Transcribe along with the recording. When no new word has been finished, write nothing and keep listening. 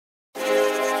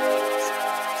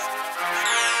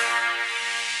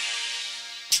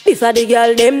This a the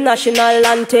girl them national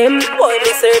anthem. Boy,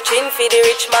 me searching for the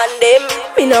rich man them.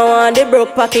 Me no want the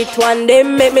broke pocket one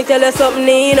them. Make me tell you something,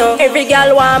 you know. Every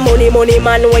girl want money, money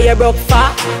man. Where you broke for?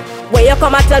 Where you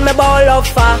come and tell me about love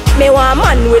for? Me want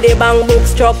man with a bank book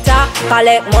structure.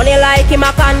 Collect money like him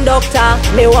a conductor.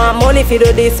 Me want money for do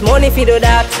this, money for do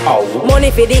that.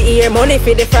 Money for the ear, money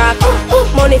for the frack.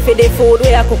 Money for the food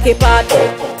where I cook it pot.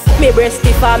 Me breast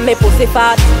stiff and me pussy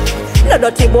fat. No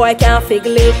dirty boy can't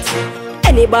figure it.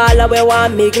 Any baller we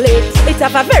want me glit. It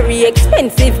have a very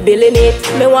expensive bill in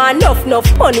it. Me want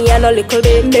enough money and a little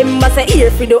bit. Remember say ear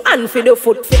for the hand for the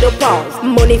foot for the paws.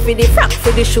 Money for the frock,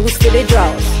 for the shoes, for the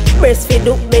drawers. Breast for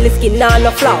the belly skin and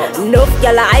no flaws. Enough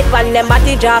gyal a hype and them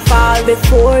body jaw fall.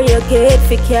 Before you get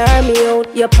fi carry me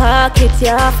out, your pocket you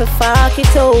have to fuck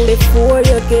it out. Before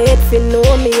you get fi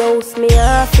know me house, me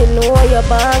have to know your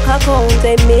bank account.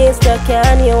 Say mister,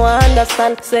 can you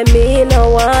understand? Say me no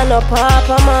want no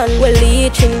papa man. Well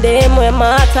reaching them where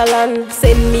Matalan.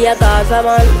 Send me a Gaza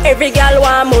man. Every girl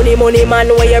want money, money man.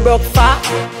 Where you broke for?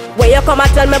 Where you come and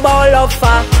tell me about love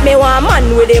for? Me want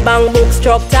man with a bank book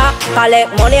structure.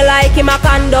 Collect money like him a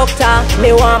conductor.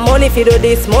 Me want money for do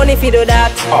this, money for do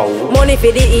that. Money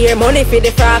for the ear, money for the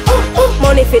frack.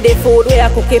 Money for the food where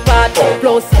I cook it pot.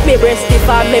 Plus me breast stiff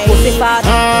and me pussy fat.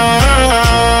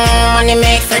 Money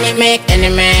make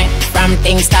enemy. From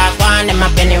things start one, them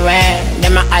up anywhere.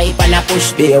 Them a hype and a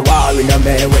push. They a war in a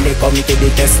man when they come to the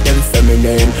test them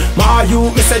feminine. My you,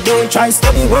 me say don't try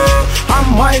study well.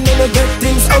 I'm mine and I get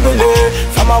things ugly.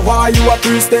 From a war you a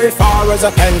priest, stay far as I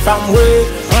can from way.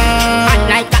 Hot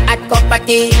like a hot cup of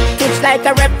tea. Twitch like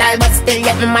a reptile but still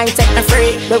get my mind set me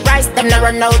free. The rice them not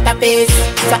run out of peace.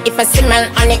 So if I smell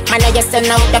on it, man I just send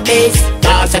out the base.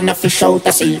 Dogs and the fish out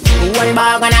the sea. One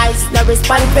bag and ice, no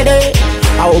respond for it.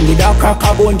 I hold me that crack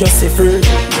a bone just say free.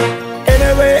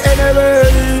 Anyway,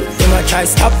 them a try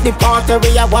stop the party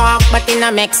we a walk, but it no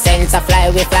make sense. I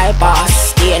fly, we fly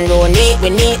past. Staying round it,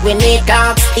 we need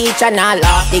clocks. Each and all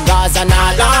off, the Gaza and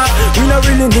all off. We no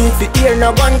really need to hear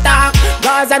no gun talk.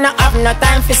 Gaza no have no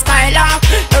time for style off.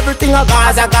 Everything a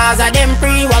Gaza, them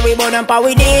free. What we burn up,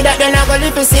 we need that, then I go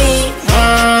live to see.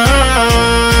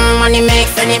 Money make,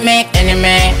 friend it make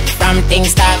enemy. From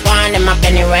things start one, them up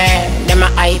anywhere. Them a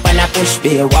hype and a push.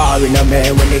 Be a war in a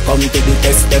man when they come to the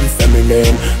test them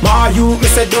feminine. My you, me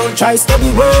say don't try study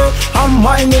well. I'm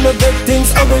mine and I get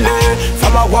things ugly.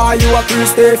 From a war you a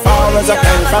priest, stay far as I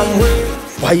can from way.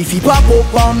 Wifey pop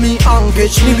up on me and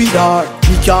catch me with her.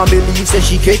 Me can't believe say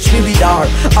she catch me with her.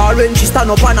 Or when she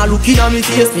stand up and a looking at me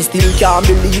face, me still can't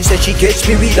believe say she catch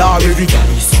me with her. Every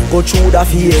guys go through the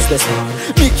face the star.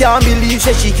 Me can't believe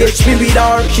say she catch me with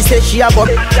her. She said she a got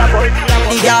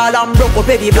the girl and broke up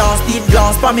every blast, it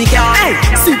blast for me car.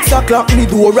 6 o'clock me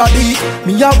door a beat.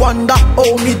 Me a wonder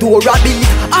how me door a beat.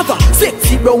 Have a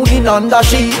sexy browning under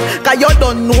sheet. Cause you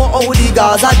don't know how the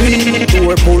Gaza do it.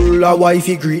 Door pull a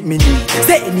wifey greet me need.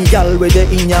 Say any girl with the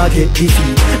in ya get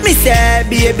defeat. Me say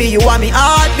baby you want me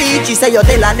heartbeat. She say you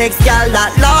tell her next girl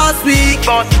that last week.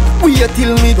 But wait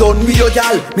till me done with your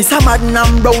girl. Me say Madden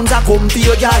and Browns a come to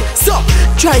your girl. So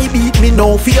try beat me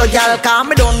now for your girl. Cause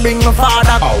me don't bring my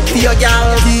father for your girl.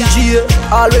 DJ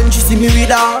all when she see me with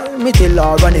her, me tell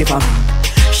her run it for me.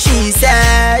 She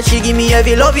said she give me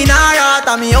every love in her heart,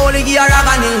 and me only give her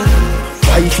agony.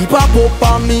 Wifey pop up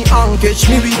on me and catch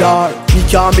me with her. Me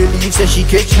can't believe say she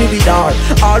catch me with her.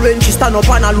 Or when she stand up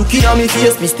and a looking at me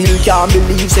face, me still can't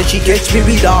believe say she catch me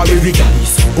with her. Every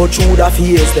guys go through the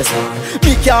face the star.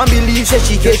 Me can't believe say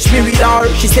she catch me with her.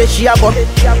 She said she a got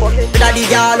daddy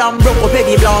girl and broke up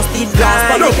every blast, it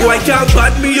blast. No boy can't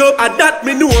bad me up, and that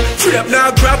me know. Trap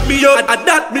now grab me up, and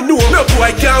that me know. No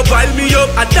boy can't wild me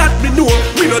up, and that me know.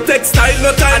 Me no textile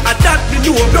no time, and that me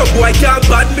know. No boy can't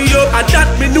bad me up, and that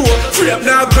me know. Trap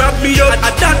now grab me up,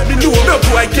 and that me know. No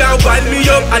boy can't wild me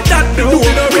up, and that me know.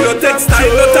 Me no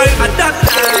textile no time, and that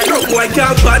no boy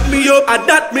can't bad me up, and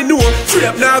that me know.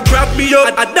 Trap now grab me up,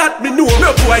 and that me know.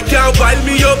 No boy can't wild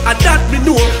me up, and that me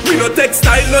know. Me no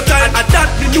textile no time, and that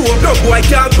me know. No boy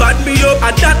can't bad me up,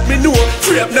 and that me know.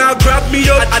 Trap now grab me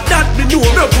up, and that me know.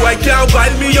 No boy can't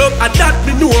wild me up, and that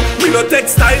me know. Me no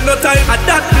textile no time, and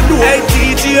that me know. Hey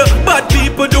DJ, bad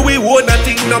people do we want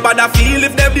nothing. Nobody feel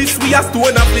if them this we a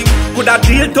stone a fling. Could a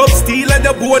deal tough steel and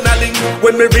your bone a link.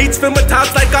 When me reach for my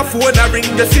thoughts like a phone a ring.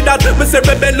 You see that? Me say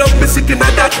rebel up, me sick in a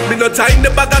that. Me no time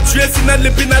the bag of tracing and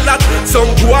lipping a lot.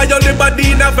 Some boy on the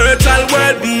body in a virtual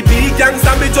world. BB the gangs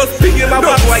and me just ping him a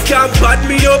box. No boy can't bad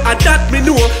me up, and that me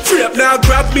know. Straight now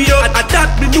grab me up, and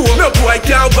that me know. No boy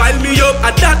can't wild me up,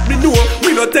 and that me know.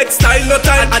 We no take style no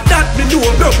time, and that me know.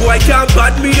 No boy can't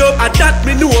bad me up, and that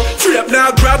me know. Straight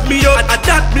now grab me up, and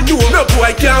that me know. No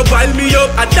boy can't wild me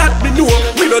up, and that me know.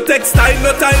 We no take style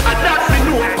no time, and that me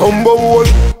know. Combo wall,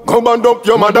 come and up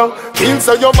your mother. Things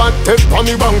say your bad take for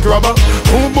me bank robber.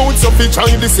 Who boots up each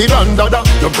and this and dada.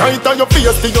 You bright on your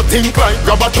face till you think like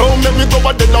grabber. Don't make me go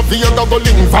a de la vie and go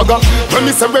link fagger. When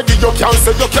me say ready you can't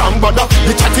say you can't bother.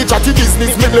 The chatty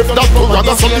business me left that to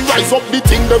rather. So me rise up the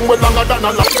thing them well longer than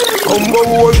a lot. Combo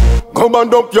wall, come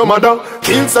and up your mother.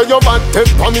 Things say your bad take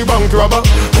for me bank robber.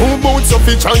 Who boots up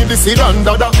each and this and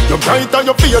dada. You bright on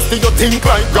your face till you think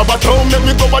like grabber. Don't make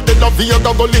me go a de la vie and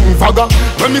go link fagger.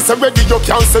 When me say ready you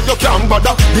can't say you can't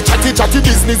bother. The chatty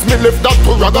business me left that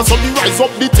to rather. So me rise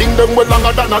up the thing them well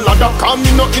longer than a ladder. Come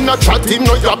me no in a chatting,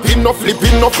 no yapping, no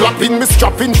flipping, no flapping. Me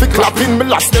strapping fi clapping, me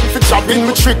last them fi chopping.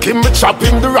 Me tricking, me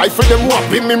chopping. The rifle them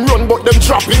whopping, him run but them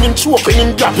dropping. Him choking,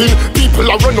 him gapping. People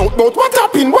a run out but what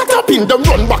happened, what happened? Them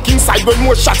run back inside when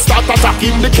more shots start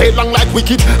attacking. They K long like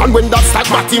wicked and when that start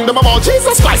batting. Them about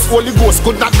Jesus Christ, Holy Ghost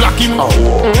could not block him.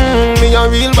 Me a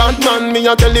real bad man, me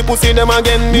a tell the pussy them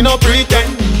again. Me no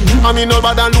pretend, I me no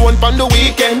bad alone pon the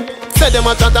weekend. Say them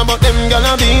a chat about them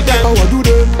gonna beat them. How I do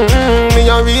them? Me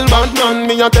a real bad man.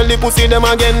 Me a tell the pussy them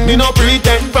again. Me no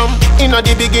pretend. From inna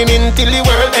the beginning till the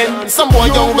world end. Some boy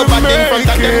young but bad in front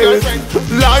of them girlfriend.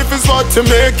 Life is what you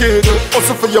make it.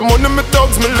 Also for your money, me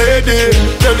thugs, me lady.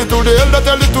 Tell it to the elder,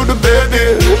 tell it to the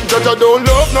baby. Judge I don't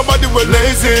love nobody, we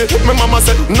lazy. My mama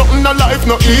said nothing in life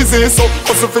not easy. So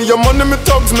also for your money, me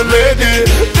thugs, me lady.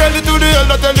 Tell it to the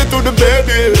elder, tell it to the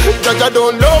baby. Judge I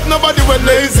don't love nobody, we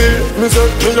lazy. Me say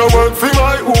me no work for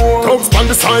my own. Thugs on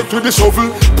the side with the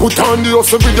shovel. Put on the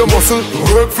hustle with your muscle.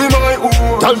 Work for my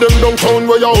own. Tell them downtown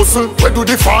where you hustle. Where do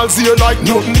the falls here like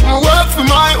nothing? Work for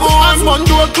my own. As one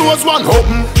door close, one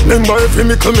open. Remember every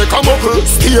mickle make a muckle.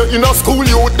 Stay in a school,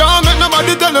 you don't make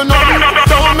nobody tell you nothing.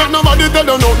 Don't make nobody tell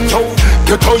you nothing. So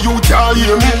get how you can't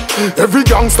hear me. Every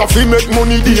gangster fi make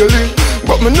money daily.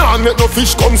 But me nah make no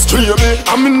fish come stray me.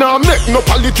 And me nah make no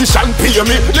politician pay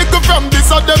me. Little from this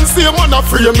of them same one a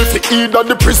free me. Fi either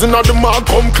the prison or the mark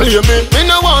come clear me. Me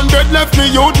no want bread left me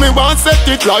youth, me want set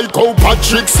it like how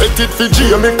Patrick set it for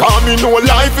Jamie. Cause me know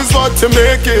life is what you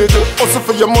make it. Also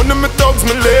for your money, me thugs,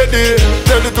 me lady.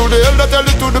 Tell it to the elder, tell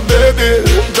it to the baby.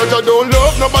 Judge I don't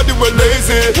love nobody, we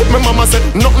lazy. My mama said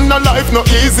nothing in life not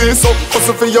easy. So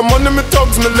also for your money, me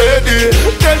thugs, me lady.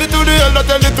 Tell it to the elder,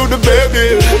 tell it to the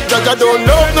baby. Judge I don't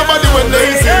love nobody, we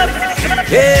lazy.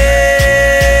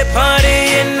 Hey,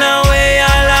 partying now,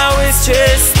 I'll always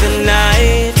chase the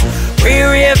night. We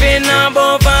raving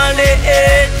above all the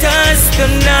haters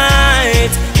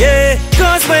tonight. Yeah,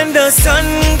 cause when the sun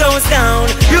goes down,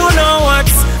 you know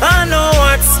what's, I know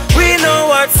what's, we know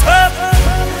what's up.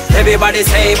 Everybody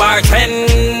say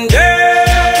bartender,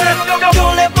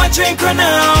 don't let my drink run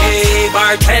out. Hey,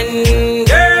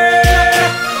 bartender,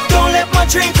 don't let my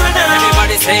drink run out.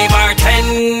 Everybody say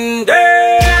bartender,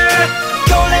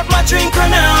 don't let my drink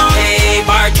run out. Hey,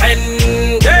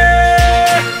 bartender,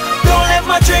 don't let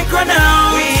my drink run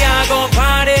out. We are gon'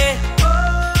 party.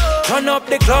 Turn up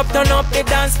the club, turn up the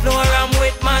dance floor. I'm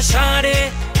with my shawty.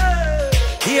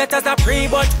 Haters are free,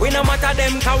 but we no matter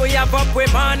them. Cause we have up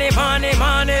with money, money,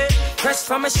 money. Fresh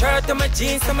from my shirt to my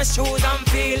jeans to my shoes, I'm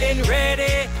feeling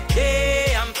ready.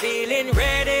 Yeah, I'm feeling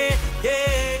ready.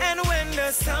 Yeah, and when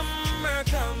the summer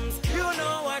comes, you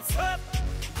know what's up.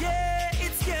 Yeah,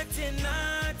 it's getting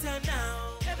nice.